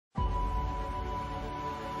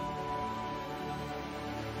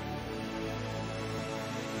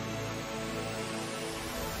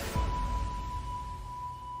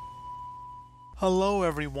Hello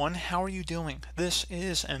everyone, how are you doing? This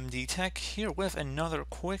is MD Tech here with another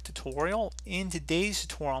quick tutorial. In today's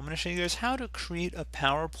tutorial, I'm going to show you guys how to create a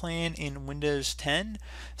power plan in Windows 10.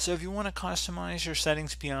 So if you want to customize your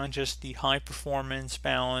settings beyond just the high performance,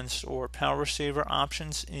 balanced, or power saver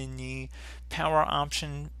options in the power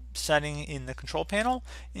option setting in the control panel,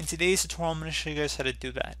 in today's tutorial, I'm going to show you guys how to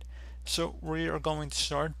do that. So we are going to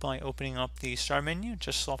start by opening up the start menu.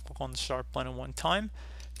 Just soft click on the start button one time.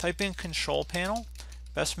 Type in control panel.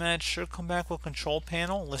 Best match should come back with control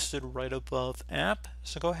panel listed right above app.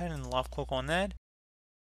 So go ahead and left click on that.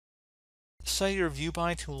 Set your view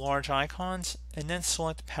by to large icons and then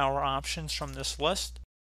select power options from this list.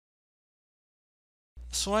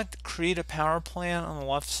 Select create a power plan on the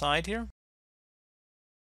left side here.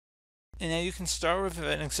 And now you can start with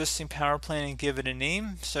an existing power plan and give it a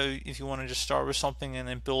name. So if you want to just start with something and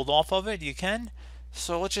then build off of it, you can.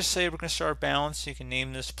 So let's just say we're going to start balance. You can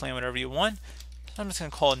name this plan whatever you want. So I'm just going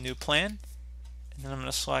to call it new plan. And then I'm going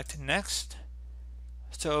to select next.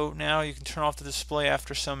 So now you can turn off the display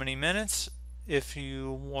after so many minutes. If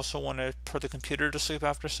you also want to put the computer to sleep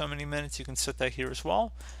after so many minutes, you can set that here as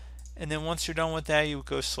well. And then once you're done with that, you would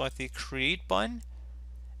go select the create button.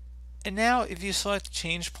 And now if you select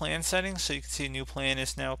change plan settings, so you can see new plan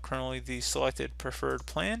is now currently the selected preferred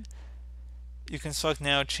plan. You can select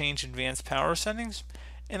now change advanced power settings.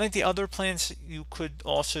 And like the other plans, you could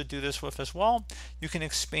also do this with as well. You can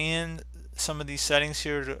expand some of these settings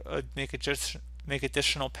here to make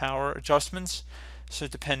additional power adjustments. So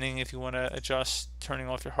depending if you want to adjust turning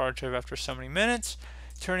off your hard drive after so many minutes,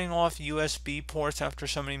 turning off USB ports after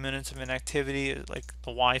so many minutes of inactivity, like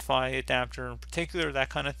the Wi-Fi adapter in particular, that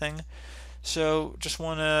kind of thing. So just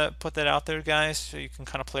want to put that out there, guys, so you can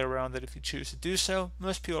kind of play around it if you choose to do so.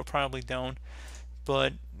 Most people probably don't,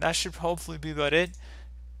 but that should hopefully be about it.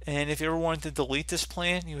 And if you ever wanted to delete this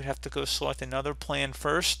plan, you would have to go select another plan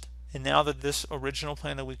first. And now that this original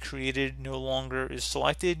plan that we created no longer is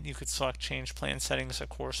selected, you could select change plan settings that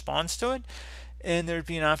corresponds to it. And there'd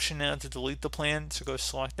be an option now to delete the plan, so go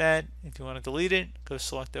select that. If you want to delete it, go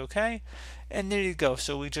select OK. And there you go.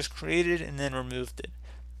 So we just created and then removed it.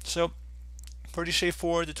 So pretty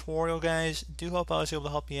straightforward tutorial, guys. Do hope I was able to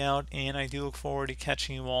help you out, and I do look forward to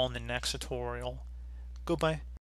catching you all in the next tutorial. Goodbye.